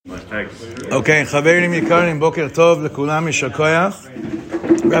Okay, Chaverim Yikarim, Boker Tov, Lekulam, Yishar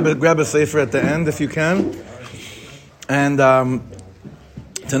Koyach. Grab a sefer at the end if you can. And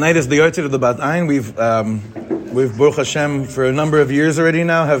tonight is the Yortzeit of the Bat Ayin. We've Baruch Hashem for a number of years already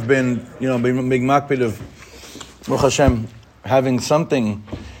now have been big makpid of Baruch Hashem having something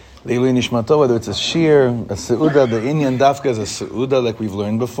Leilui Nishmato, whether it's a shiur, a seuda, the Inyan Dafka is a seuda like we've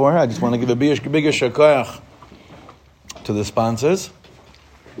learned before. I just want to give a big yishar koyach to the sponsors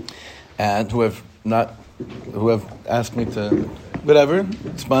and who have asked me to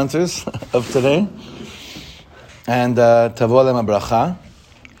sponsors of today, and tavo alem habracha.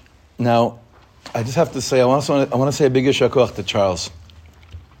 Now, I just have to say, I want to say a big yishar koyach to Charles.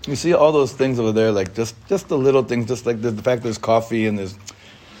 You see all those things over there, like just the little things, just like the fact there's coffee and there's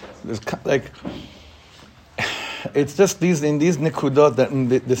like, it's just these nikudot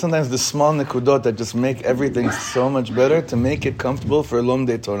that sometimes the small nikudot that just make everything so much better to make it comfortable for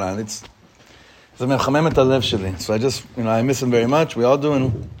Lomdei Torah. It's a mechamem et halev sheli. So I just, I miss him very much. We all do,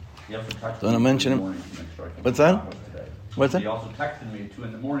 and don't want to mention him. What's that? What's that? He also texted me at 2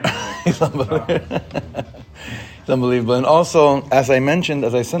 a.m. He's unbelievable. It's unbelievable. And also, as I mentioned,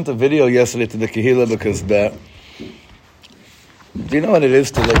 as I sent a video yesterday to the Kehila, because do you know what it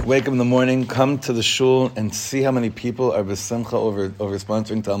is to wake up in the morning, come to the shul, and see how many people are b'simcha over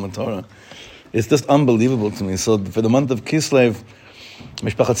sponsoring Talmud Torah? It's just unbelievable to me. So for the month of Kislev,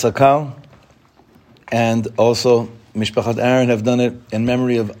 Mishpachat Sakal and also Mishpachat Aaron have done it in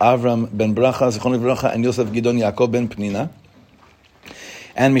memory of Avram ben Bracha, Zichron Livracha, and Yosef Gidon Yaakov ben Pnina.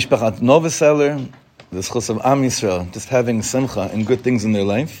 And Mishpachat Noveseller, the schus of Am Yisrael, just having simcha and good things in their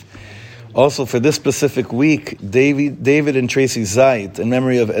life. Also, for this specific week, David and Tracy Zayt, in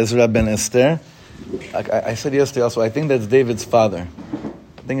memory of Ezra ben Esther. I said yesterday also, I think that's David's father.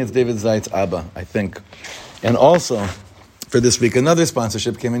 I think it's David Zayt's Abba, I think. And also, for this week, another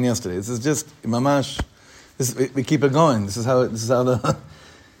sponsorship came in yesterday. This is just, mamash, we keep it going. This is how the...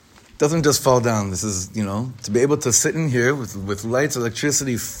 It doesn't just fall down. This is, to be able to sit in here with lights,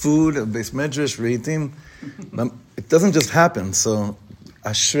 electricity, food, a base medrash, reitim. It doesn't just happen, so...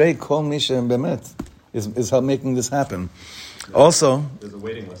 Ashrei kol misha bemet is how making this happen. Also, there's a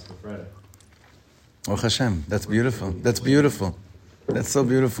waiting list for Friday. Oh Hashem, that's beautiful. That's beautiful. That's so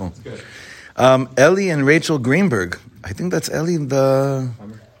beautiful. That's good. Ellie and Rachel Greenberg. I think that's Ellie the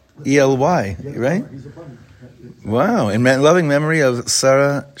ELY, right? Wow. In loving memory of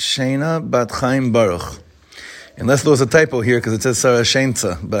Sarah Shana Bat Chaim Baruch. Unless there was a typo here because it says Sarah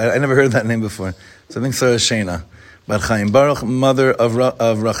Shainza, but I never heard that name before. So I think Sarah Shana Bat Chaim Baruch, mother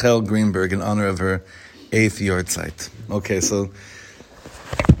of Rachel Greenberg, in honor of her 8th Yortzeit. Okay, so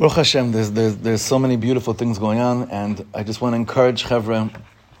Baruch Hashem, there's so many beautiful things going on, and I just want to encourage Chevra,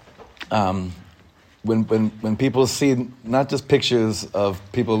 when people see not just pictures of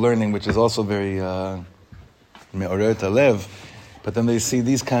people learning, which is also very me'orer halev, but then they see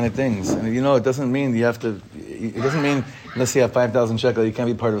these kind of things, and it doesn't mean you have to. It doesn't mean unless you have 5,000 shekel, you can't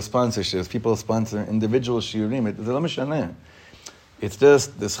be part of sponsorships. People sponsor individual shiurim. It's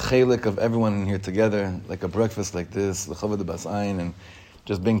just this chelik of everyone in here together, like a breakfast like this, the Chavod Bas Ayin, and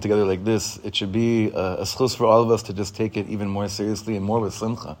just being together like this. It should be a schus for all of us to just take it even more seriously and more with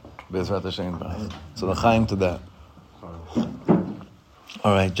simcha. Be'ezrat Hashem. So l'chaim to that.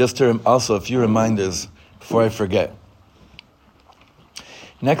 All right, just also a few reminders before I forget.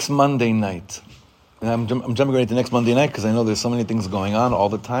 Next Monday night, and I'm jumping right to next Monday night because I know there's so many things going on all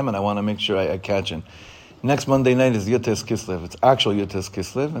the time, and I want to make sure I catch it. Next Monday night is Yotes Kislev. It's actual Yotes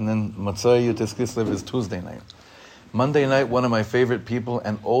Kislev, and then Matzai Yotes Kislev is Tuesday night. Monday night, one of my favorite people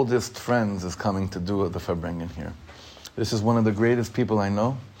and oldest friends is coming to do the Farbrengen here. This is one of the greatest people I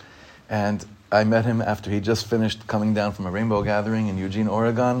know, and I met him after he just finished coming down from a rainbow gathering in Eugene,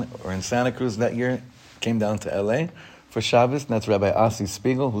 Oregon, or in Santa Cruz that year, came down to LA for Shabbos, and that's Rabbi Asi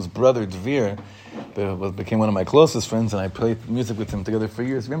Spiegel, whose brother Dvir became one of my closest friends, and I played music with him together for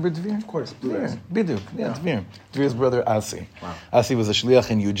years. Remember Dvir? Of course. Dvir. Biduk. Yeah, Dvir. Dvir's brother Asi. Wow. Asi was a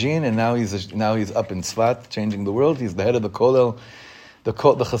shliach in Eugene, and now he's up in Tzfat, changing the world. He's the head of the Kollel, the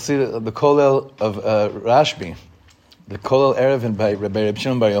Kollel of Rashbi, the Kollel Erev by Rabbi Reb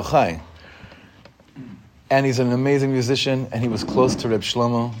Shimon Bar Yochai. And he's an amazing musician, and he was close to Reb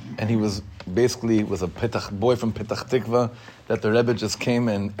Shlomo, and he was a boy from Petach Tikva that the Rebbe just came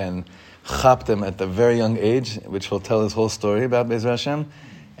and chapped him at a very young age, which he'll tell his whole story about Be'ezrat Hashem,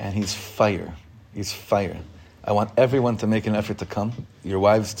 and he's fire. He's fire. I want everyone to make an effort to come, your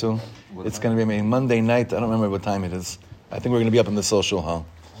wives too. It's going to be amazing. Monday night, I don't remember what time it is. I think we're going to be up in the social hall.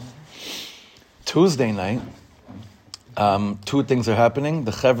 Tuesday night, two things are happening.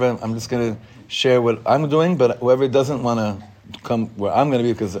 The Chevra, I'm just going to share what I'm doing, but whoever doesn't want to come where I'm going to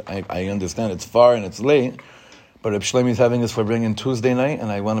be because I understand it's far and it's late. But Reb Shlomo is having his Farbrengen Tuesday night,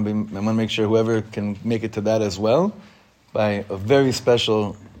 and I want to make sure whoever can make it to that as well, by a very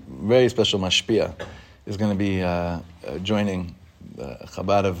special mashpia, is going to be joining the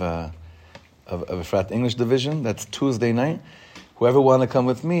Chabad of Efrat English Division. That's Tuesday night. Whoever want to come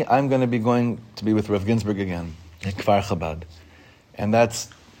with me, I'm going to be going to be with Rav Ginsburg again at Kfar Chabad, and I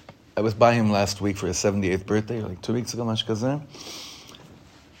was by him last week for his 78th birthday, like 2 weeks ago, Mash Kazeh.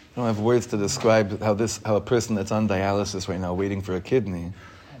 I don't have words to describe how a person that's on dialysis right now, waiting for a kidney,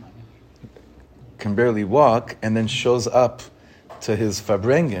 can barely walk, and then shows up to his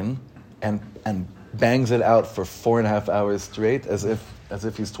Farbrengen and bangs it out for 4.5 hours straight, as if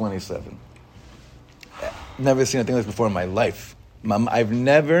he's 27. Never seen anything like this before in my life. I've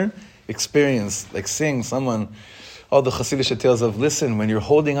never experienced like seeing someone. All the Hasidic tales of, listen, when you're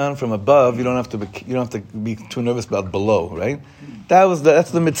holding on from above, you don't have to be too nervous about below, right? That's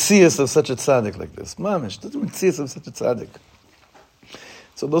the mitzias of such a tzaddik like this. Mamish, that's the mitzias of such a tzaddik.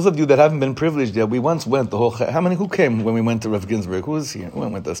 So those of you that haven't been privileged yet, we once went who came when we went to Rav Ginsburg? Who was here? Who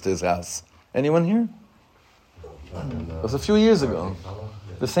went with us to his house? Anyone here? It was a few years ago.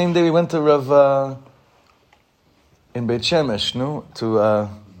 The same day we went to Rav in Beit Shemesh, to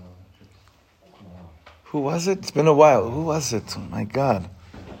who was it? It's been a while. Who was it? Oh my God.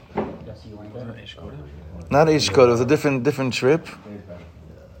 Not Ishkot. It was a different trip.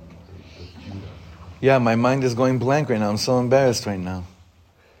 Yeah, my mind is going blank right now. I'm so embarrassed right now.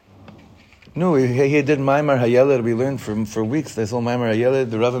 No, he did Maimar Hayeled. We learned for weeks. This whole Maimar Hayeled,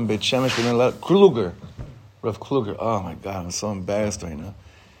 the Rav in Beit Shemesh. We learned a lot. Rav Kluger. Oh my God, I'm so embarrassed right now.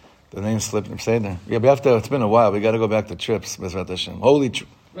 The name slipped. Say there. Yeah, we have to. It's been a while. We got to go back to trips. Bezrat Hashem. Holy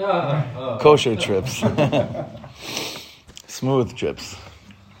kosher trips. Smooth trips.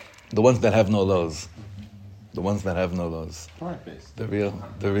 The ones that have no lows. The ones that have no lows. The real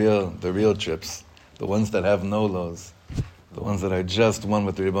trips. The ones that have no lows. The ones that are just one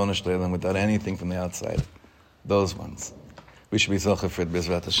with the Ribono Shel Olam without anything from the outside. Those ones. We should be zocher for it,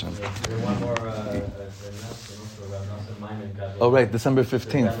 Bezrat Hashem. One more oh, right, December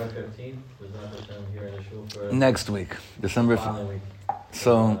 15th. December 15th. Bezrat Hashem here in the shul for next week. December 15th.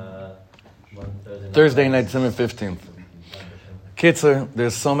 So, Thursday night, December 15th. Kitzer,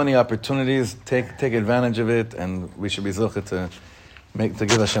 there's so many opportunities. Take advantage of it, and we should be zocher to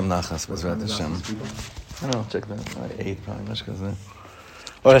give Hashem nachas, Bezrat Hashem. I don't know, check that. 8 probably.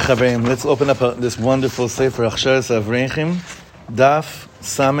 All right, Chaverim, let's open up this wonderful sefer Hachsharas Avreichim, Daf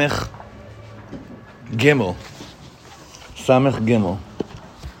Samech Gimel. Samech Gimel.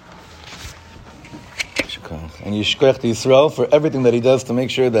 And Yishkoach to Yisrael for everything that he does to make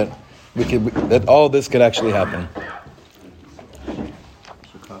sure that that all this could actually happen.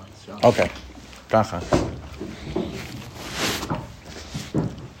 Okay. Kacha.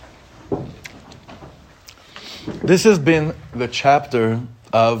 This has been the chapter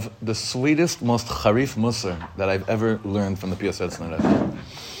of the sweetest, most charif musar that I've ever learned from the Piyas Etzner.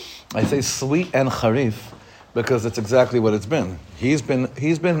 I say sweet and charif because it's exactly what it's been. He has been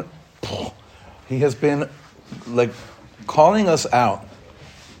like calling us out.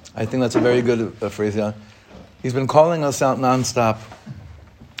 I think that's a very good phrase. Yeah, he's been calling us out nonstop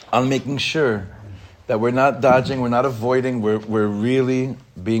on making sure that we're not dodging, we're not avoiding, we're really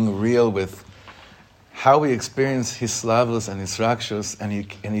being real with how we experience his slavos and his rakshos, and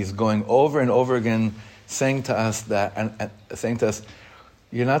he's going over and over again saying to us that, and saying to us,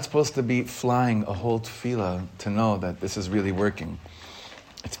 you're not supposed to be flying a whole tefillah to know that this is really working.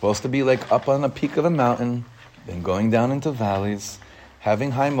 It's supposed to be like up on the peak of a mountain, then going down into valleys,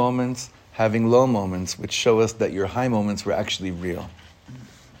 having high moments, having low moments, which show us that your high moments were actually real.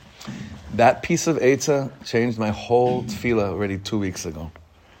 That piece of Eitzah changed my whole tefillah already 2 weeks ago.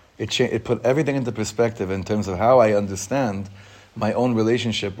 It put everything into perspective in terms of how I understand my own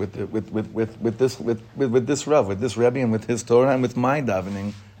relationship with this Rav, with this Rebbe, and with his Torah, and with my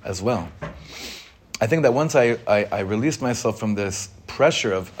davening as well. I think that once I released myself from this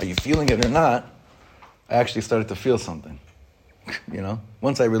pressure of, are you feeling it or not, I actually started to feel something.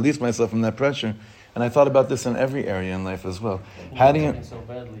 Once I released myself from that pressure, and I thought about this in every area in life as well. How do you... so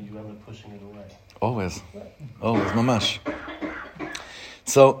badly, you end up pushing it away. Always, mamash.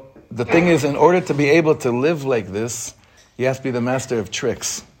 So the thing is, in order to be able to live like this, you have to be the master of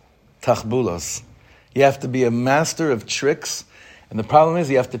tricks, tachbulos. You have to be a master of tricks, and the problem is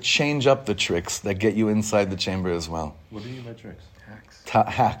you have to change up the tricks that get you inside the chamber as well. What do you mean by tricks?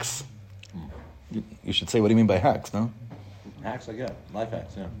 Hacks. You should say, what do you mean by hacks, no? Hacks, I get. Life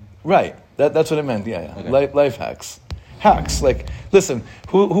hacks, yeah. Right. That's what it meant, yeah. Okay. Life hacks. hacks. Like, listen,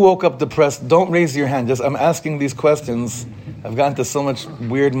 who woke up depressed? Don't raise your hand. I'm asking these questions. I've gotten to so much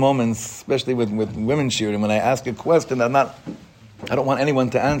weird moments, especially with women shiur. And when I ask a question, I don't want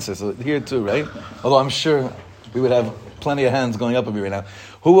anyone to answer. So here too, right? Although I'm sure we would have plenty of hands going up at me right now.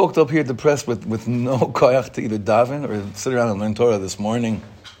 Who woke up here depressed with no koyach to either daven or sit around and learn Torah this morning?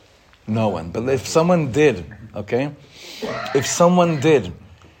 No one. But if someone did, okay? If someone did,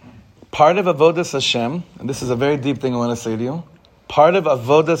 part of Avodas Hashem, and this is a very deep thing I want to say to you, part of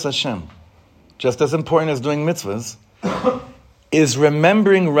Avodas Hashem, just as important as doing mitzvahs, is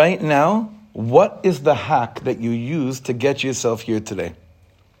remembering right now what is the hack that you used to get yourself here today.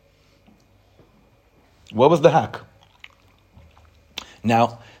 What was the hack?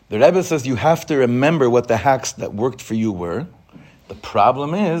 Now, the Rebbe says you have to remember what the hacks that worked for you were. The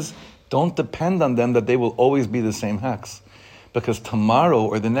problem is, don't depend on them that they will always be the same hacks. Because tomorrow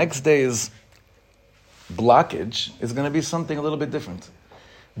or the next day's blockage is going to be something a little bit different.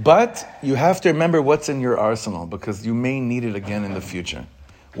 But you have to remember what's in your arsenal because you may need it again in the future.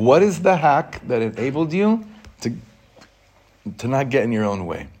 What is the hack that enabled you to not get in your own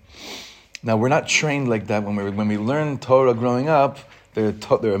way? Now, we're not trained like that when we learn Torah growing up. There are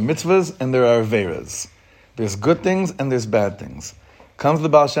mitzvahs and there are averas. There's good things and there's bad things. Comes the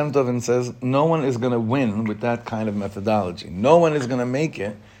Baal Shem Tov and says, no one is going to win with that kind of methodology. No one is going to make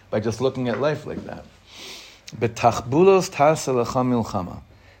it by just looking at life like that. Betachbulos ta'aseh lecha milchama.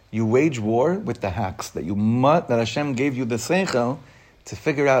 You wage war with the hacks that Hashem gave you the seichel to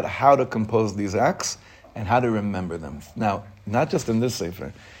figure out how to compose these acts and how to remember them. Now, not just in this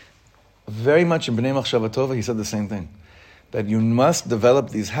sefer, very much in Bnei Machshava Tova, he said the same thing. That you must develop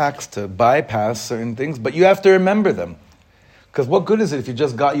these hacks to bypass certain things, but you have to remember them. Because what good is it if you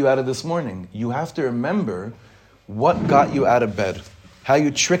just got you out of this morning? You have to remember what got you out of bed. How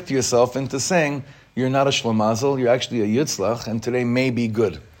you tricked yourself into saying, you're not a shlomazel, you're actually a yitzlach, and today may be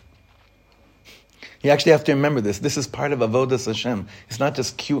good. You actually have to remember this. This is part of Avodas Hashem. It's not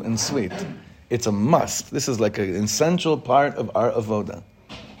just cute and sweet. It's a must. This is like an essential part of our Avodah.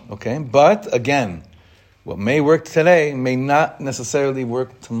 Okay? But, again, what may work today may not necessarily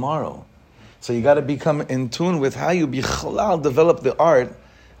work tomorrow. So you got to become in tune with how you develop the art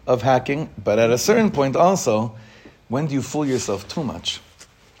of hacking. But at a certain point also, when do you fool yourself too much?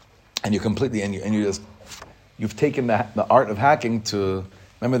 And you completely, you've taken the art of hacking to,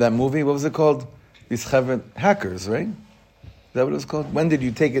 remember that movie? What was it called? These hackers, right? Is that what it was called? When did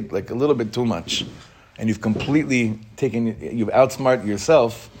you take it like a little bit too much? And you've outsmarted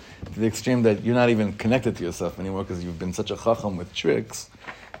yourself to the extreme that you're not even connected to yourself anymore because you've been such a chacham with tricks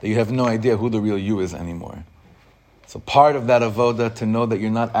that you have no idea who the real you is anymore. So part of that avoda, to know that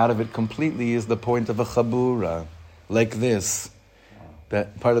you're not out of it completely, is the point of a chabura, like this.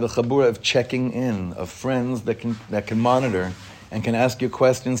 That part of the chabura of checking in, of friends that can monitor and can ask you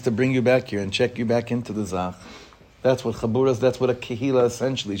questions to bring you back here and check you back into the zach. That's what chaburas, that's what a kehila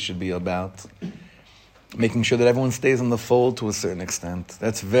essentially should be about. Making sure that everyone stays in the fold to a certain extent.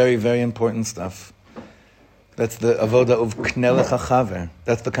 That's very, very important stuff. That's the avoda of knelech hachaver.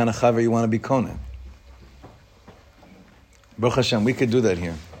 That's the kind of chaver you want to be koneh. Baruch Hashem, we could do that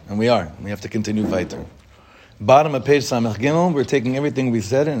here. And we are. We have to continue weiter. Bottom of page Samech Gimel, we're taking everything we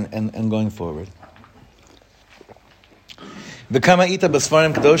said and going forward. V'kama ita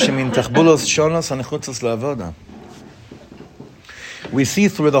b'sfarim kedoshim min tachbulos shonos hanechutzos la'avoda. We see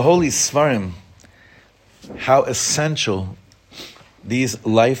through the holy Sfarim how essential these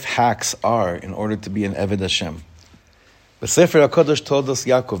life hacks are in order to be an Eved Hashem. The Sefer HaKadosh told us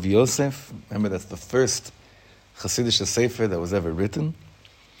Yaakov Yosef. Remember, that's the first Hasidic Sefer that was ever written.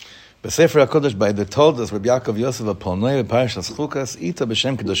 The Sefer HaKadosh by the told us Rabbi Yaakov Yosef Apolnei Parashas Chukas Ita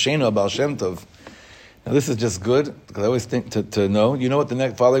B'Shem Kedoshenu Abal Shem Tov. Now this is just good because I always think to know. You know what the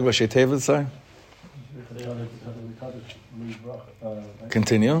next following Rashi Tevos are?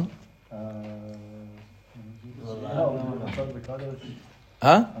 Continue.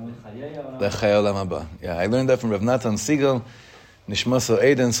 Huh? Yeah, I learned that from Rav Natan Siegel. Nishmaso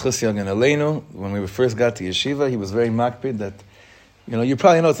Eden Schus Yagan Aleinu. When we first got to yeshiva, he was very makpid that, you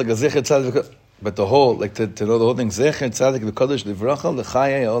probably know it's like a zecher tzadik, but the whole, like to know the whole thing, zecher tzadik v'kodesh livrachal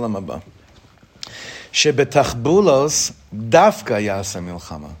l'chayei ha'olam haba. Shebetachbulos dafka yasa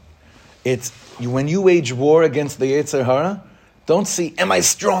milchama. It's when you wage war against the Yetzer Hara, don't see, am I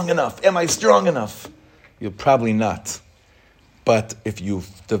strong enough? Am I strong enough? You're probably not. But if you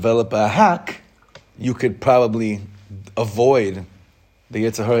develop a hack, you could probably avoid the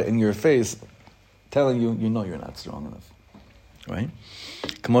Yetzer Hara in your face, telling you, you're not strong enough. Right?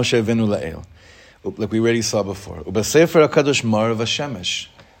 Like we already saw before. Ubasefer HaKadosh Marav HaShemesh.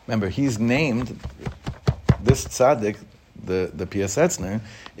 Remember, he's named, this tzaddik, the Piasetzner,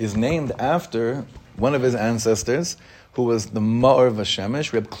 is named after one of his ancestors, who was the Ma'or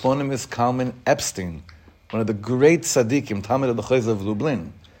Vashemesh, Reb Klonimus Kalman Epstein, one of the great tzaddikim, Talmid of the Chayz of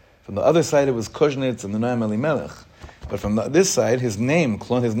Lublin. From the other side, it was Koznitz and the Noam Elimelech. But from this side, his namesake,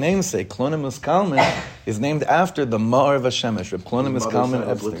 Klonimus Kalman, is named after the Ma'or Vashemesh, Reb Klonimus Kalman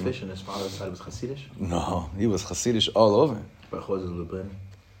Epstein. Litvish and his father's side was Hasidish? No, he was Hasidish all over. But Chayz of Lublin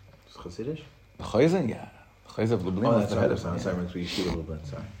was Hasidish? The Chayz, yeah. The Chayz of Lublin was that's the right. head That's of not it. sorry, we Yeshiva Lublin,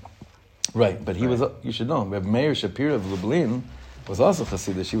 sorry. Right, but he was, you should know, Reb Meir Shapiro of Lublin was also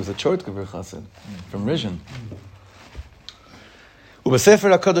Hasidish. He was a Chortkever Chassid from Rizhin.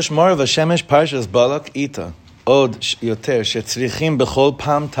 ובספר הקדוש מור ושמש פרשס בלק איתה עוד יותר שצריכים בכל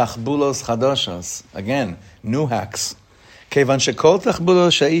פעם תחבולות חדשות. Again, new hacks. כיוון שכל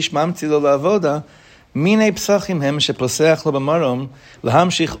תחבולות שהאיש ממציא לו לעבודה, מיני פסחים הם שפוסח לו במרום,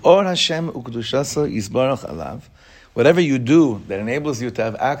 להמשיך אור השם וקדושתו יסברך עליו. Whatever you do that enables you to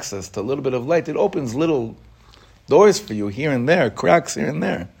have access to a little bit of light, it opens little doors for you here and there, cracks here and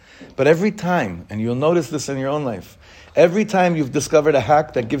there. But every time, and you'll notice this in your own life, every time you've discovered a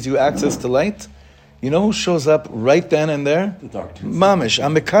hack that gives you access to light, you know who shows up right then and there? The darkness. Mamish,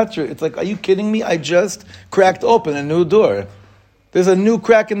 I'm a Katz. It's like, are you kidding me? I just cracked open a new door. There's a new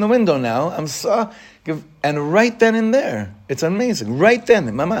crack in the window now. And right then and there, it's amazing. Right then,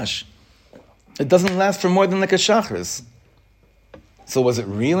 mamash. It doesn't last for more than like a Hachsharas. So was it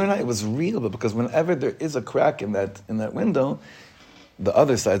real or not? It was real, but because whenever there is a crack in that window, the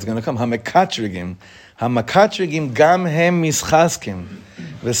other side's going to come. Hamekatrigim gam hem mischaskim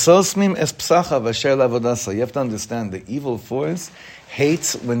v'sosmim es psacha v'asher lavodasa. You have to understand, the evil force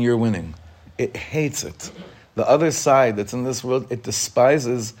hates when you're winning. It hates it. The other side that's in this world, it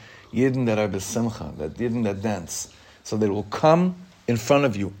despises Yidden that are besimcha, that Yidden that dance. So they will come in front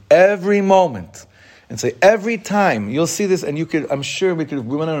of you every moment and say, every time, you'll see this, and I'm sure we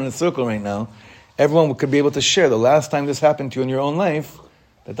went on in a circle right now, everyone could be able to share the last time this happened to you in your own life,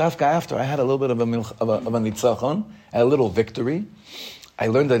 that dafka after I had a little bit of a nitzachon, a little victory. I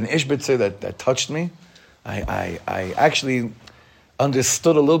learned an ishbitzer that touched me. I actually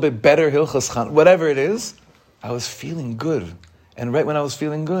understood a little bit better Hilchas Chan, whatever it is. I was feeling good. And right when I was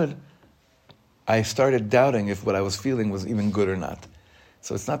feeling good, I started doubting if what I was feeling was even good or not.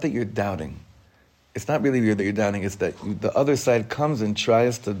 So it's not that you're doubting. It's not really that you're doubting. It's that the other side comes and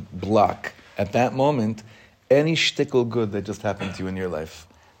tries to block, at that moment, any shtickle good that just happened to you in your life.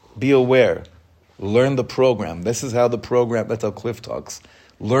 Be aware. Learn the program. This is how the program, that's how Cliff talks.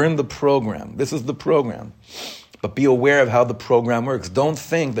 Learn the program. This is the program. But be aware of how the program works. Don't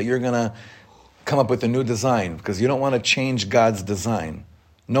think that you're going to come up with a new design, because you don't want to change God's design.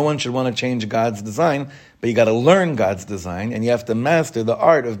 No one should want to change God's design, but you got to learn God's design, and you have to master the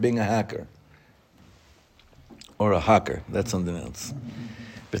art of being a hacker. Or a hacker. That's something else.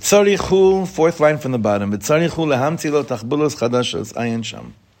 B'tzarichu, fourth line from the bottom. B'tzarichu lehamtzi lo tachbulos chadashos, ayin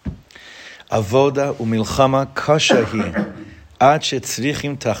sham. Avoda umilchama kasha hi, ad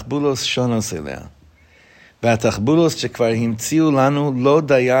shetzrichim tachbulos shonos elea. והתחבולות שכבר המציאו לנו לא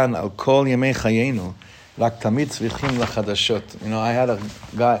דיין על כל ימי חיינו, רק תמיד צריכים לחדשות. You know, I had a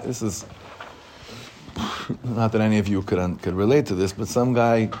guy, this is, not that any of you could relate to this, but some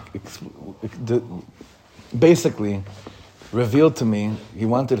guy basically revealed to me, he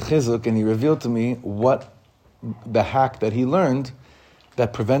wanted chizuk, and he revealed to me what the hack that he learned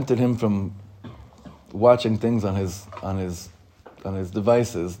that prevented him from watching things on his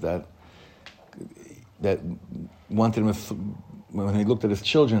devices that wanted him, when he looked at his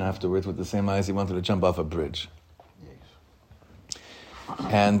children afterwards with the same eyes, he wanted to jump off a bridge.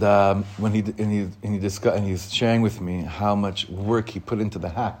 And when he's sharing with me how much work he put into the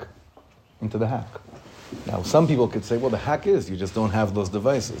hack. Now, some people could say, well, the hack is you just don't have those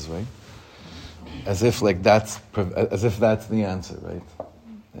devices, right? As if that's the answer, right?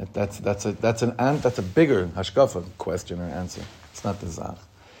 That's a bigger hashkafa question or answer. It's not the zach.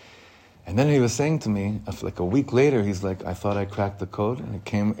 And then he was saying to me, like a week later, he's like, I thought I cracked the code, and it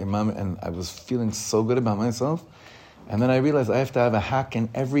came, and I was feeling so good about myself. And then I realized I have to have a hack in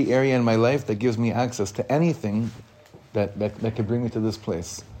every area in my life that gives me access to anything that could bring me to this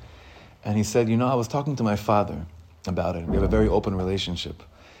place. And he said, I was talking to my father about it. We have a very open relationship.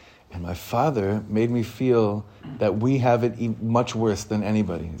 And my father made me feel that we have it much worse than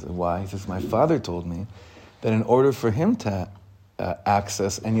anybody. He said, why? He says, my father told me that in order for him to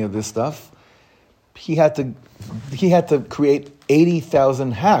access any of this stuff, he had to create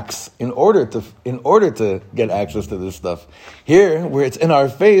 80,000 hacks in order to get access to this stuff. Here, where it's in our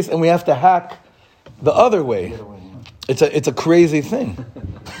face, and we have to hack the other way. It's a crazy thing.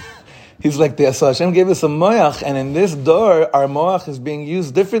 He's like, so Hashem gave us a moach, and in this door, our moach is being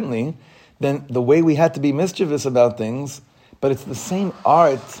used differently than the way we had to be mischievous about things, but it's the same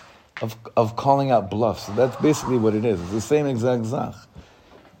art of calling out bluffs. So that's basically what it is. It's the same exact zach.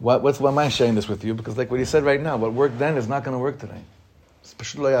 Why am I sharing this with you? Because like what he said right now, what worked then is not going to work today. It's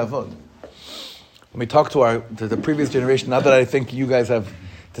pashut lo ya'avod. When we talk to the previous generation, not that I think you guys have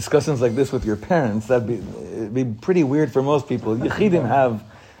discussions like this with your parents, it'd be pretty weird for most people. Yechidim have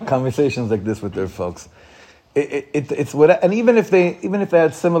conversations like this with their folks. It's what, and even if they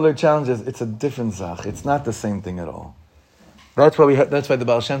had similar challenges, it's a different zach. It's not the same thing at all. That's why the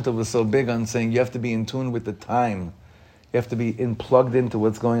Baal Shem Tov was so big on saying you have to be in tune with the time. You have to be plugged into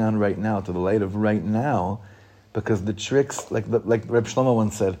what's going on right now, to the light of right now, because the tricks, like Reb Shlomo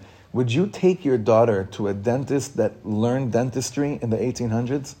once said, would you take your daughter to a dentist that learned dentistry in the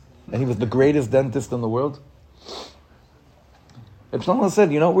 1800s, and he was the greatest dentist in the world? Reb Shlomo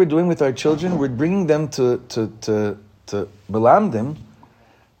said, you know what we're doing with our children? We're bringing them to Belamdim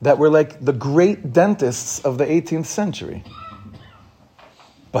that were like the great dentists of the 18th century.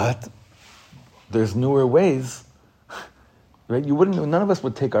 But there's newer ways. Right? None of us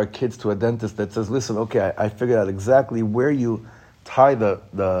would take our kids to a dentist that says, listen, okay, I figured out exactly where you tie the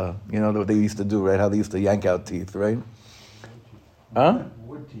what they used to do, right? How they used to yank out teeth, right? Huh?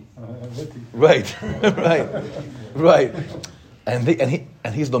 Wood teeth. Right, right. And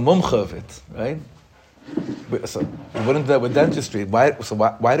he's the mumcha of it, right? So we wouldn't do that with dentistry.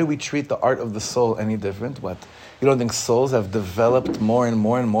 Why do we treat the art of the soul any different? What? You don't think souls have developed more and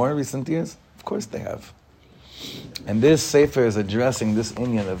more and more in recent years? Of course they have. And this sefer is addressing this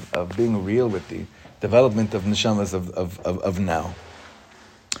inyan of being real with the development of neshamas of now.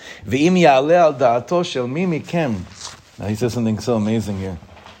 V'im ya'aleh al da'ato shel mi mikem. Now he says something so amazing here.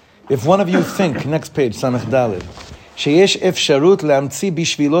 If one of you think, next page, Samech Daled, שיש אפשרות להמציא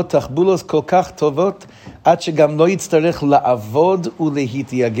בשבילו תחבולות כל כך טובות עד שגם לא יצטרך לעבוד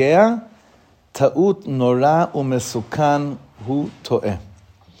ולהתייגע, טעות נורא ומסוכן הוא טועה.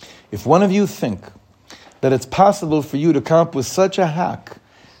 If one of you think that it's possible for you to come up with such a hack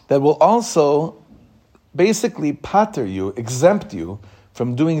that will also basically pater you, exempt you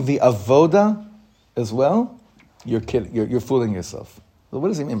from doing the avoda as well, you're kidding. You're fooling yourself. So what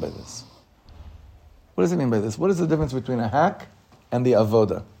does he mean by this? What does he mean by this? What is the difference between a hack and the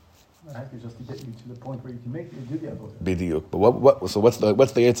avoda? The hack is just to get you to the point where you can do the avoda. Bidiyuk. But so what's the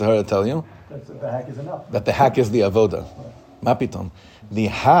Yetzer Hara tell you? That the hack is enough. That the hack is the avoda. Mapitom. The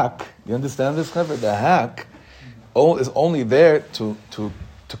hack, you understand this, Clever? The hack is only there to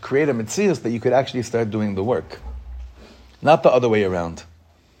create a metzius that you could actually start doing the work. Not the other way around.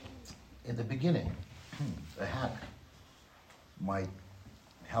 In the beginning, a hack might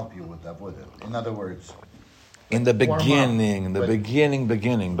help you with avodah. In other words, In the beginning,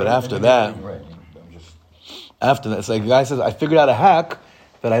 but after that, after that, it's like a guy says, I figured out a hack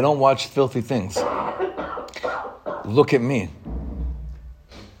that I don't watch filthy things. Look at me.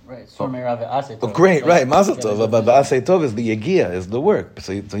 Right, so great, right, Mazel Tov, but Asay Tov is the Yegia, is the work.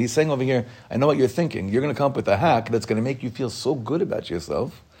 So he's saying over here, I know what you're thinking. You're going to come up with a hack that's going to make you feel so good about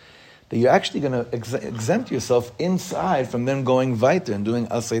yourself that you're actually going to exempt yourself inside from then going weiter and doing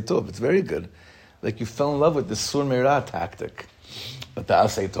Asay Tov. It's very good. Like you fell in love with the Sur Meirah tactic. But the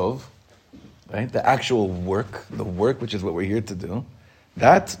Asay Tov, right, the actual work, which is what we're here to do,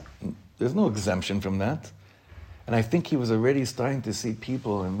 that, there's no exemption from that. And I think he was already starting to see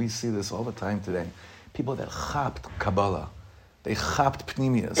people, and we see this all the time today, people that chapped Kabbalah, they chapped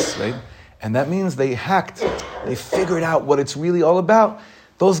Pnimius, right? And that means they hacked, they figured out what it's really all about.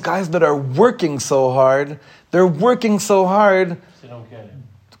 Those guys that are working so hard, they're working so hard They don't get it.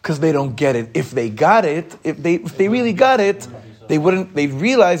 because they don't get it. If they got it, if they really got it, they'd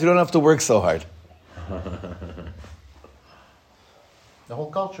realize you don't have to work so hard. the whole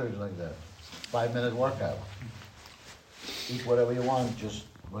culture is like that. 5-minute workout. Eat whatever you want, just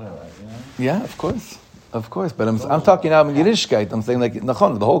whatever, you know? Yeah, of course. But I'm talking now in Yiddishkeit. I'm saying like,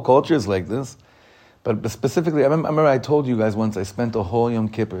 nachon, the whole culture is like this. But specifically, I remember I told you guys once I spent a whole Yom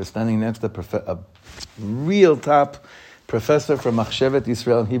Kippur standing next to a real top professor from Machshevet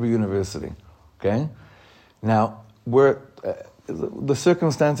Yisrael Hebrew University. Okay? Now, the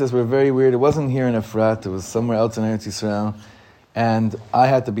circumstances were very weird. It wasn't here in Efrat. It was somewhere else in Eretz Yisrael. And I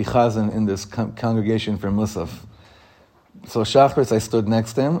had to be chazan in this congregation for Musaf. So Shachris, I stood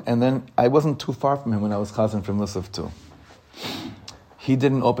next to him, and then I wasn't too far from him when I was chazan for Musaf too. He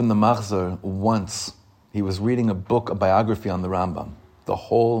didn't open the machzor once. He was reading a biography on the Rambam, the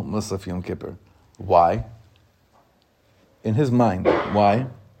whole Musaf Yom Kippur. Why? In his mind, why?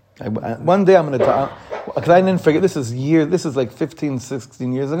 One day I'm going to Because I didn't forget, this is like 15,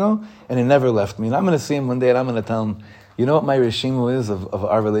 16 years ago, and it never left me. And I'm going to see him one day, and I'm going to tell him, you know what my reshimu is of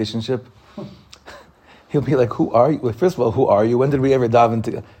our relationship? He'll be like, who are you? Well, first of all, who are you? When did we ever dive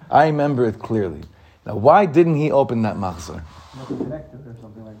into? I remember it clearly. Now, why didn't he open that machzor? Connected or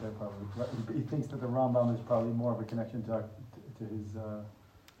something like that, probably. He thinks that the Rambam is probably more of a connection to his.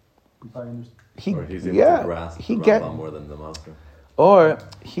 He probably understands. Or he's able to grasp the Rambam more than the master. Or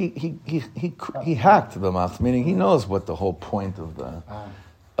he hacked the machzor, meaning he knows what the whole point of the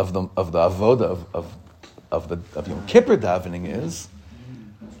avoda of Yom Kippur davening is.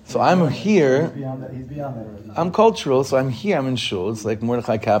 So I'm here. He's beyond that already. I'm cultural, so I'm here. I'm in shul. It's like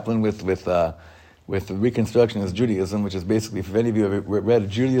Mordechai Kaplan with Reconstructionist Judaism, which is basically, if any of you have read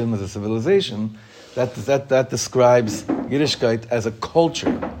Judaism as a civilization, that describes Yiddishkeit as a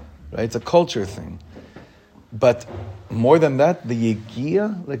culture, right? It's a culture thing. But more than that, the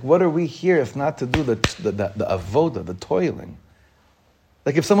Yegiya, like what are we here if not to do the avoda, the toiling?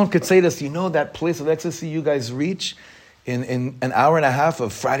 Like if someone could say to us, you know that place of ecstasy you guys reach in an hour and a half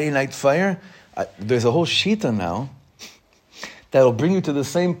of Friday night fire, there's a whole shita now that'll bring you to the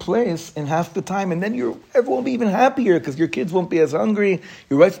same place in half the time, and then everyone will be even happier because your kids won't be as hungry,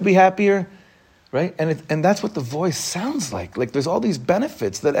 your wife will be happier, right? And that's what the voice sounds like. Like there's all these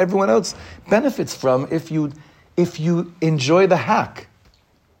benefits that everyone else benefits from if you enjoy the hack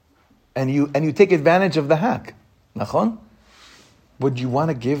and you take advantage of the hack. Nachon? Would you want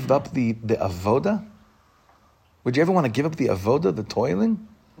to give up the avoda? Would you ever want to give up the avoda, the toiling?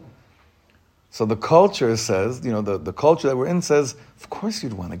 So the culture says, the culture that we're in says, of course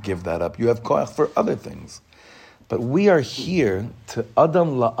you'd want to give that up. You have koach for other things. But we are here to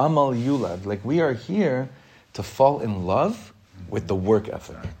Adam la'amal yulad. Like we are here to fall in love with the work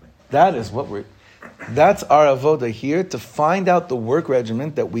ethic. That is that's our avoda here, to find out the work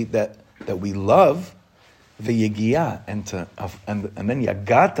regimen that we love, the yigiyah, and then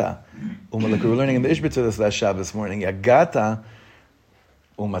yagata. Like we were learning in the Ishbitzer this last Shabbos morning, yagata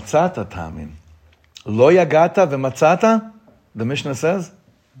umatzata tamin. Lo yagata v'matzata, the Mishnah says,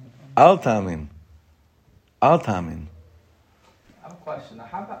 al tamin. Al tamin. I have a question.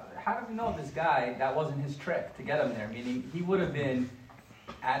 How do we know this guy, that wasn't his trick to get him there? Meaning, he would have been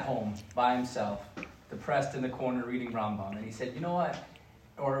at home by himself, depressed in the corner reading Rambam. And he said, you know what?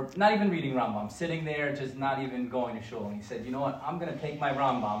 Or not even reading Rambam, sitting there, just not even going to shul. And he said, you know what? I'm going to take my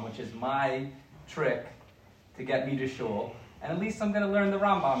Rambam, which is my trick to get me to shul, and at least I'm going to learn the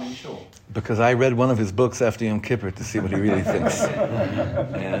Rambam in shul. Because I read one of his books after Yom Kippur to see what he really thinks.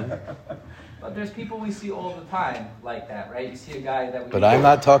 Yeah. But there's people we see all the time like that, right? You see a guy that But I'm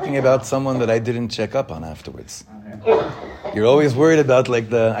not talking about someone that I didn't check up on afterwards. Okay. You're always worried about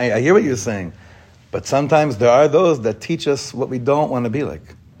I hear what you're saying. But sometimes there are those that teach us what we don't want to be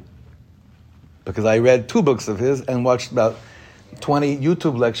like. Because I read 2 books of his and watched about 20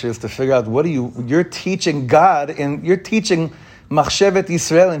 YouTube lectures to figure out you're teaching God and you're teaching Machshevet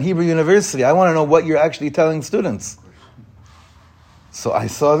Yisrael in Hebrew University. I want to know what you're actually telling students. So I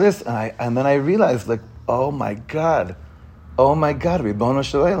saw this and then I realized oh my God, Ribono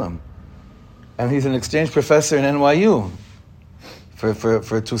Shel Olam. And he's an exchange professor in NYU.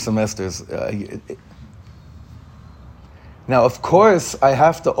 For 2 semesters. Now, of course, I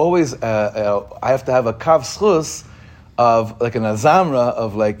have to always, I have to have a kav schus of like an azamra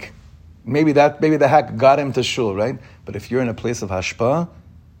of maybe the hack got him to shul, right? But if you're in a place of hashpa,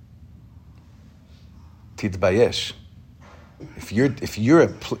 titbayesh. If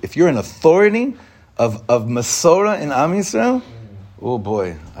you're an authority of Masorah in Am Yisrael, oh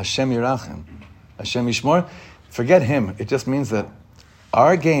boy, Hashem Yirachem, Hashem Yishmor. Forget him. It just means that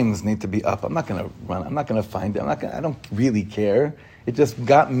our games need to be up. I'm not going to run. I'm not going to find it. I don't really care. It just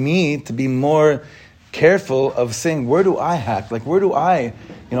got me to be more careful of saying, where do I hack? Where do I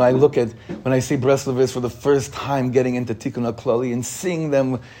look at, when I see Breslovers for the first time getting into Tikkun HaKlali and seeing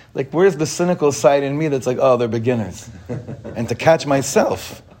them, where's the cynical side in me that's they're beginners? And to catch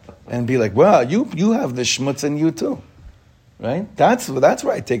myself and be like, well, you have the schmutz in you too. Right? That's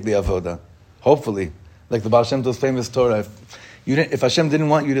where I take the avoda. Hopefully. Like the Baal Shem Tov's famous Torah, if Hashem didn't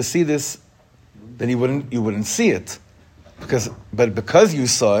want you to see this, then you wouldn't see it. But because you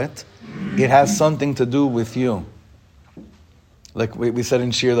saw it, it has something to do with you. Like we said in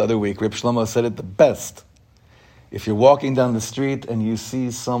shiur the other week, Reb Shlomo said it the best. If you're walking down the street and you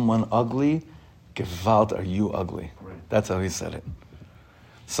see someone ugly, Gewalt, are you ugly? Right. That's how he said it.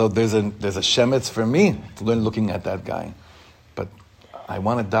 So there's a shemetz for me to learn looking at that guy. But I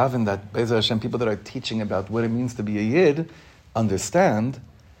want to daven that Be'ez Hashem, people that are teaching about what it means to be a Yid, understand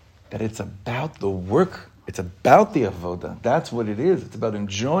that it's about the work, it's about the avoda. That's what it is. It's about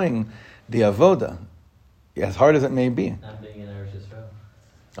enjoying the avoda. as hard as it may be. Not being in Eretz Yisrael.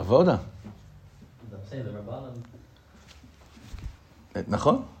 Avoda. I'm saying the Rabbanim.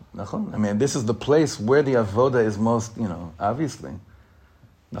 Nachon. I mean, this is the place where the avoda is most, obviously.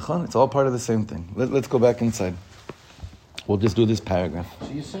 Nachon, it's all part of the same thing. Let's go back inside. We'll just do this paragraph. So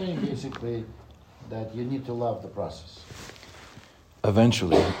you're saying basically that you need to love the process.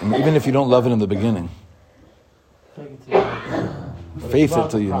 Eventually. And even if you don't love it in the beginning. Faith it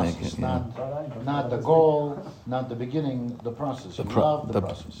till you make it. Not the goal, not the beginning, the process. You love the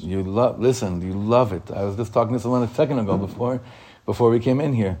process. You love it. I was just talking to someone a second ago before we came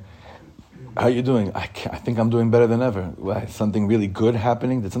in here. How are you doing? I think I'm doing better than ever. Why? Something really good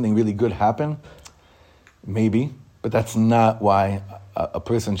happening? Did something really good happen? Maybe. But that's not why a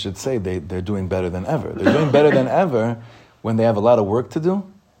person should say they're doing better than ever. They're doing better than ever when they have a lot of work to do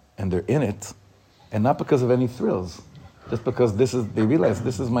and they're in it, and not because of any thrills, just because they realize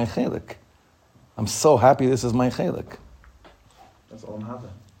this is my chelik. I'm so happy this is my chelik. That's Olam Haba.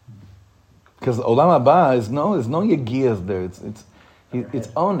 Because Olam Haba there's no yegiyas there. It's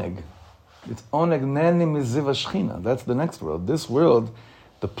oneg. It's oneg neni miziv hashchina. That's the next world. This world,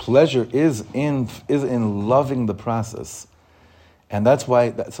 the pleasure is in loving the process. And that's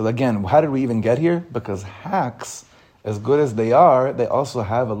why, so again, how did we even get here? Because hacks, as good as they are, they also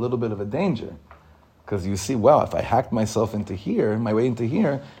have a little bit of a danger. Because you see, wow, if I hacked myself into here, my way into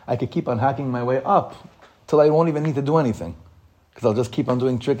here, I could keep on hacking my way up till I won't even need to do anything. Because I'll just keep on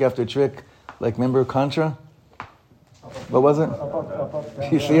doing trick after trick. Like, remember Contra? What was it?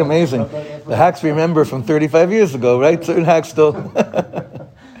 You see, amazing. The hacks remember from 35 years ago, right? Certain hacks still.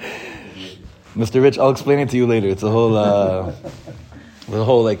 Mr. Rich, I'll explain it to you later. It's a whole,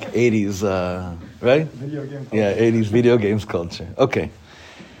 like 80s, right? Video game culture. Yeah, 80s video games culture. Okay.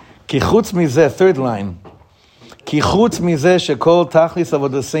 Ki chutz mizeh, third line. Ki chutz mizeh shekol tachlis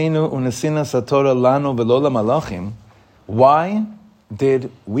avodaseinu unesinas haTorah lanu velo lamalachim. Why did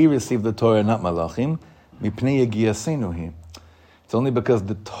we receive the Torah, not malachim? Mipnei yegiyasenu hi. It's only because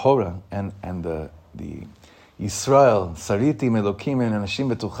the Torah and the Yisrael, Sariti, Melokim, and Anashim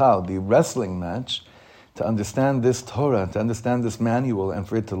Betuchal, the wrestling match, to understand this Torah, to understand this manual, and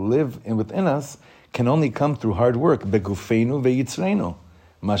for it to live within us, can only come through hard work. Begufeinu veyitzreinu.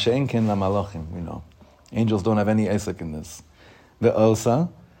 Masha'en ken lamalachim, Angels don't have any esek in this. Ve'osa,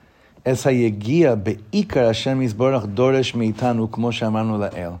 es hayegia be'ikar Hashem Yisborach doresh meitanu kmo she'amarnu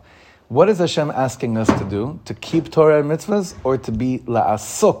la'el. What is Hashem asking us to do? To keep Torah and mitzvahs, or to be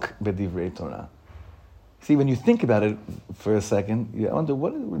la'asok b'divrei Torah? See, when you think about it for a second, you wonder,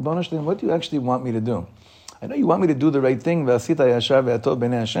 what do you actually want me to do? I know you want me to do the right thing, v'asita yashar ve'atov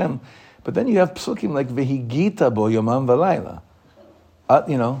b'nei Hashem, but then you have psukim like v'higita bo yomam v'layla.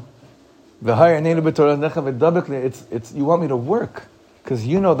 V'hayar neinu b'torah necha v'dabek. It's you want me to work, because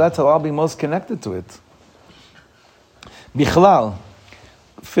that's how I'll be most connected to it. Bichlal,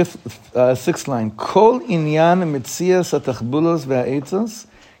 sixth line. Kol inyan mitzias hatachbulos ve'aetzos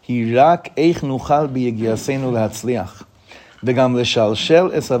hi rak eich nuchal biyegiasenu lehatzliach v'gam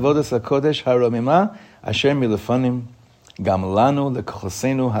leshalshel es avodas hakodesh haromima asher milefanim gam lanu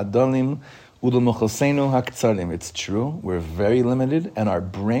lekochosenu hadolim udolmochosenu haktzarim. It's true, we're very limited, and our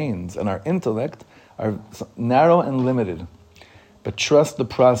brains and our intellect are narrow and limited. But trust the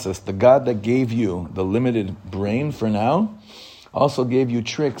process. The God that gave you the limited brain for now also gave you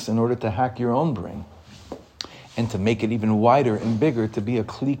tricks in order to hack your own brain and to make it even wider and bigger, to be a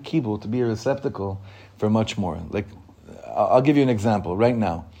kli kibul, to be a receptacle for much more. Like, I'll give you an example right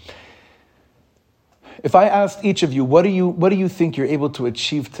now. If I asked each of you, what do you think you're able to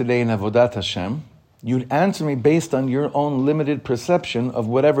achieve today in Avodat Hashem? You'd answer me based on your own limited perception of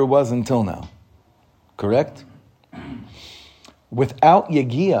whatever was until now. Correct? Without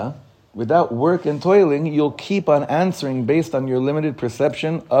yagia, without work and toiling, you'll keep on answering based on your limited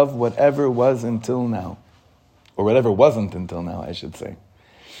perception of whatever was until now. Or whatever wasn't until now, I should say.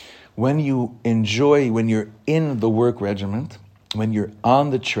 When you enjoy, when you're in the work regiment, when you're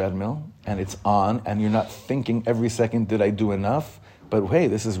on the treadmill, and it's on, and you're not thinking every second, did I do enough? But hey,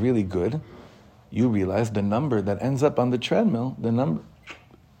 this is really good. You realize the number that ends up on the treadmill, the number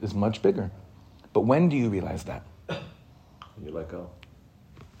is much bigger. But when do you realize that? You let go.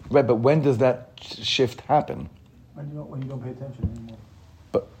 Right, but when does that shift happen? When you don't pay attention anymore.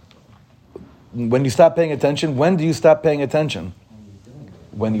 But when you stop paying attention, when do you stop paying attention?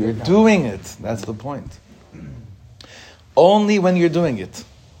 When you're doing it. That's the point. Only when you're doing it.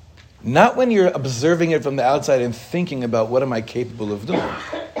 Not when you're observing it from the outside and thinking about what am I capable of doing.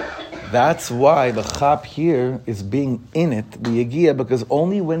 That's why the chap here is being in it, the yagia, because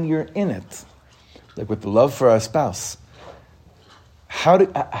only when you're in it, like with the love for our spouse, how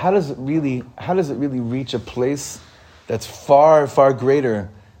does it really reach a place that's far, far greater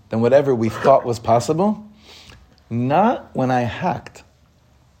than whatever we thought was possible? Not when I hacked.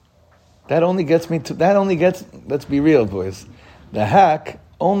 Let's be real, boys. The hack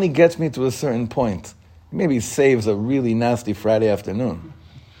only gets me to a certain point. Maybe saves a really nasty Friday afternoon,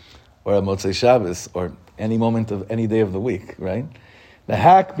 or a Motzei Shabbos, or any moment of any day of the week, right? The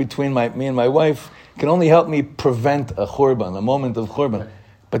hack between me and my wife can only help me prevent a churban, a moment of churban.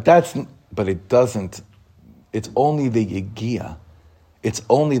 But it doesn't. It's only the yegia. It's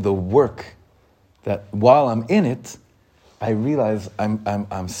only the work that while I'm in it, I realize I'm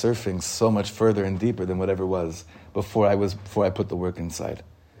surfing so much further and deeper than whatever was before I put the work inside.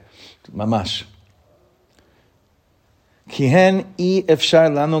 Mamash. כי הן אי אפשר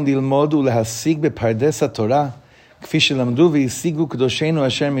לנו ללמוד ולהשיג בפרדס התורה, כפי שלמדו והשיגו קדושינו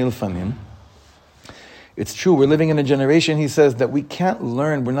אשר מלפנים. It's true, we're living in a generation, he says, that we can't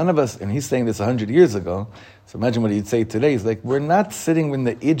learn, we're none of us, and he's saying this 100 years ago, so imagine what he'd say today. He's like, we're not sitting in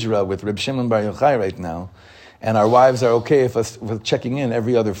the Idra with Reb Shimon Bar Yochai right now, and our wives are okay with checking in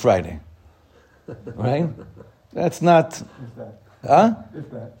every other Friday. Right? That's not... If that. Huh?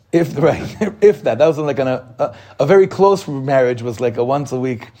 If that. If that. That was like a very close marriage was like a once a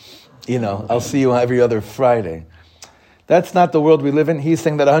week, I'll see you every other Friday. That's not the world we live in. He's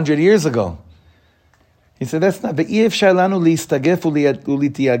saying that 100 years ago. He said that's not. ואי אפשר לנו להסתגף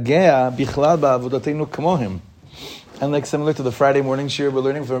ולהתייגע בכלל בעבודתנו כמוהם. And like similar to the Friday morning shiur we're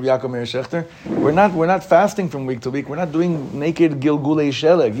learning from Yaakov Meir Shechter, we're not fasting from week to week. We're not doing naked Gilgulei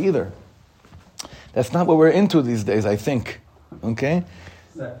Sheleg either. That's not what we're into these days, I think. Okay?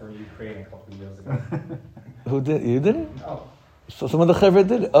 Except for Ukraine a couple of years ago. Who did? You did it? Oh. So some of the Chevra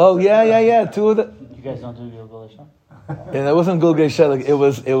did it? Oh, yeah. Two of the... You guys don't do Gilgul Hashem? And it wasn't Gilgulei Sheleg.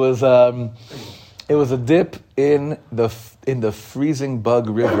 It was a dip in the freezing bug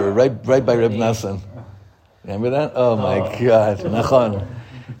river, right by Reb Nassan. Remember that? Oh my God,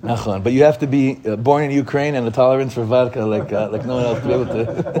 Nachon. But you have to be born in Ukraine and a tolerance for vodka like no one else to be able to.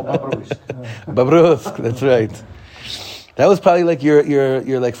 Babrusk, that's right. That was probably like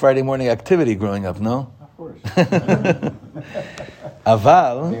your like Friday morning activity growing up, no? Of course.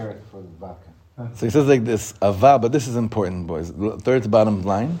 Aval. So he says like this, Aval, but this is important, boys. Third to bottom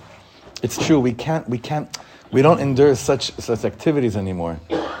line. It's true, we don't endure such activities anymore.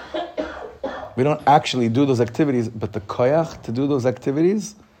 We don't actually do those activities, but the koyach to do those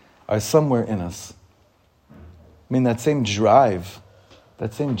activities are somewhere in us. I mean, that same drive,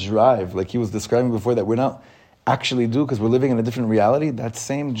 like he was describing before, that we're not actually do because we're living in a different reality, that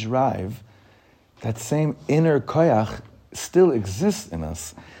same drive, that same inner koyach still exists in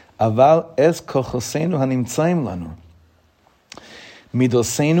us. Aval es kochosenu hanimtzaim lanu.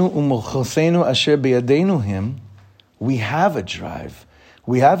 Midosenu umochosenu asher beyadenu him. We have a drive.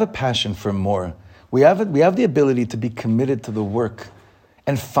 We have a passion for more. We have the ability to be committed to the work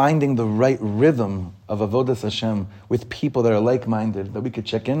and finding the right rhythm of Avodas Hashem with people that are like-minded, that we could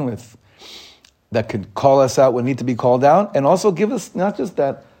check in with, that could call us out when need to be called out, and also give us, not just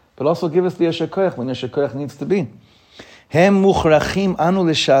that, but also give us the Yesher Koach when Yesher Koach needs to be. Hem muchrachim anu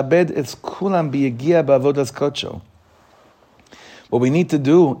leshabed es kulam biyegia ba'avodas kodsho. What we need to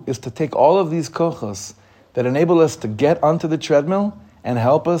do is to take all of these kochos that enable us to get onto the treadmill and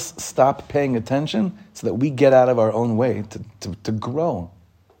help us stop paying attention so that we get out of our own way to grow,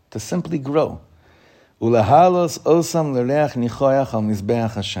 to simply grow. Ulahalos osam l'reach nichoyach al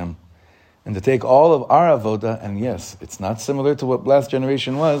mizbeach Hashem. And to take all of our avoda, and yes, it's not similar to what last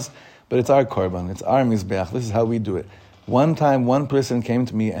generation was, but it's our korban, it's our mizbeach. This is how we do it. One time, one person came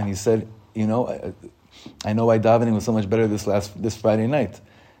to me and he said, I know why davening was so much better this Friday night.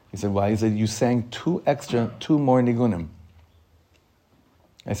 He said, why? He said, you sang two more nigunim.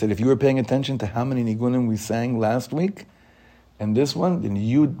 I said, if you were paying attention to how many nigunim we sang last week and this one, then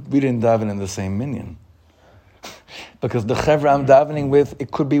we didn't daven in the same minyan. Because the chevra I'm davening with,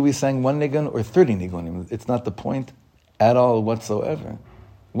 it could be we sang one nigun or 30 nigunim. It's not the point at all whatsoever.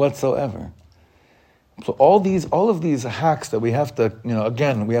 So all of these hacks that we have to,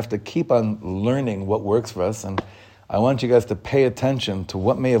 again, we have to keep on learning what works for us. And I want you guys to pay attention to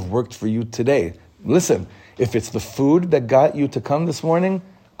what may have worked for you today. Listen, if it's the food that got you to come this morning,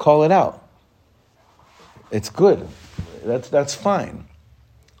 call it out. It's good. That's fine.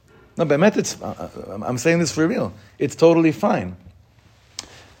 No, Bemet, I'm saying this for real. It's totally fine.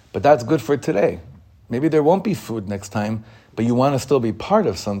 But that's good for today. Maybe there won't be food next time, but you want to still be part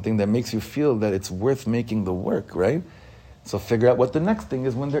of something that makes you feel that it's worth making the work, right? So figure out what the next thing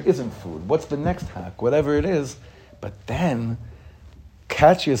is when there isn't food. What's the next hack? Whatever it is. But then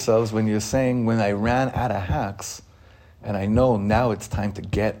catch yourselves when you're saying, when I ran out of hacks, and I know now it's time to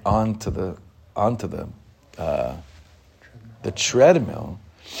get onto the treadmill.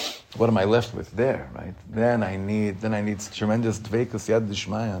 What am I left with there, right? Then I need tremendous dveikus yad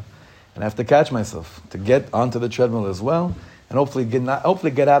d'shmaya, and I have to catch myself to get onto the treadmill as well, and hopefully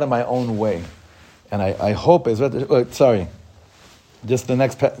get out of my own way. And I hope just the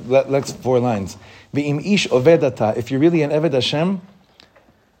next 4 lines. V'im ish oved ata, if you're really an Eved Hashem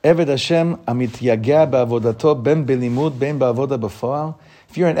amityagea ba'avodato ben belimud ben ba'avoda b'foal.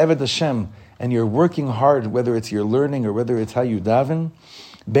 If you're an Eved Hashem and you're working hard, whether it's your learning or whether it's how you daven,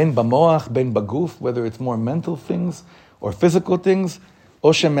 ben b'moach ben baguf, whether it's more mental things or physical things, o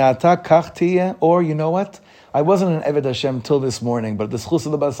sheme'ata kach tiyeh, or you know what? I wasn't an Eved Hashem till this morning, but the schus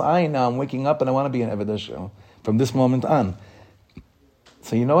of the Bas Ayin, now I'm waking up and I want to be an Eved Hashem from this moment on.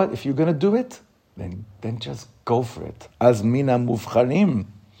 So you know what? If you're going to do it, then just go for it. Az mina muvcharim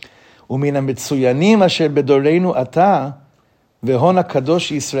umina mitzuyanim asher bedoreinu ata vehon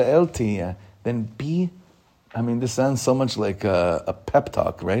kadosh Yisrael tiyeh. Then this sounds so much like a pep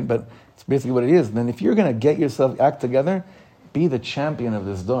talk, right? But it's basically what it is. Then if you're going to get yourself act together, be the champion of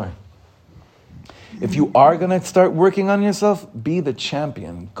this door. If you are going to start working on yourself, be the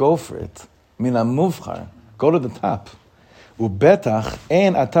champion. Go for it. Mina muvchar. Go to the top. Ubetach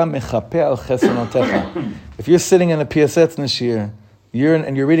ein ata mechape al chesonotecha. If you're sitting in a PSETz neshir,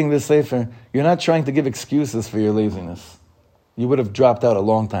 you're reading this sefer, you're not trying to give excuses for your laziness. You would have dropped out a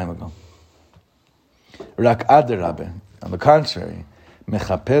long time ago. Rak aderabe. On the contrary,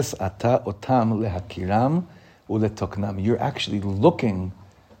 mechapes ata otam lehakiram uletoknam. You're actually looking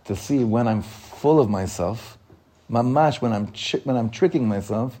to see when I'm full of myself, mamash, when I'm tricking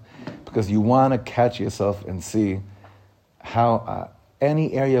myself, because you want to catch yourself and see how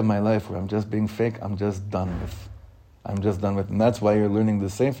any area of my life where I'm just being fake, I'm just done with. And that's why you're learning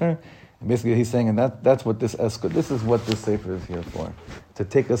this sefer. And basically he's saying, and that's what this is what this sefer is here for. To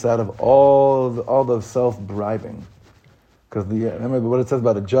take us out of all the self-bribing. Because remember what it says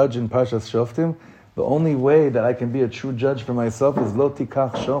about a judge in Parshas Shoftim? The only way that I can be a true judge for myself is lo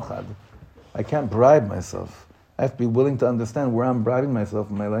tikach shochad. I can't bribe myself. I have to be willing to understand where I'm bribing myself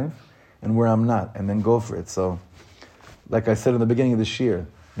in my life and where I'm not, and then go for it. So, like I said in the beginning of the shiur,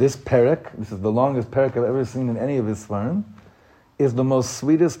 this perek, this is the longest perek I've ever seen in any of his svarim, is the most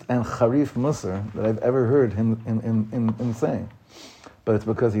sweetest and charif musar that I've ever heard him in saying. But it's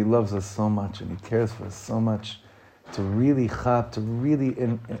because he loves us so much and he cares for us so much to really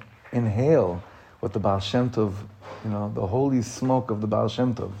inhale what the Baal Shem Tov, the holy smoke of the Baal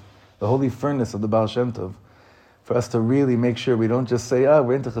Shem Tov, the holy furnace of the Baal Shem Tov, for us to really make sure we don't just say,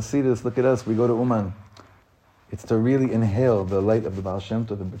 we're into Chassidus, look at us, we go to Uman. It's to really inhale the light of the Baal Shem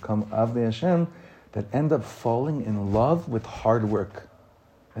Tov and become Avnei Hashem that end up falling in love with hard work.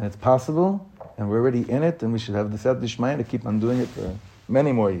 And it's possible, and we're already in it, and we should have the Siyat D'Shmaya to keep on doing it for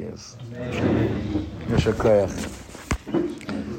many more years. Amen.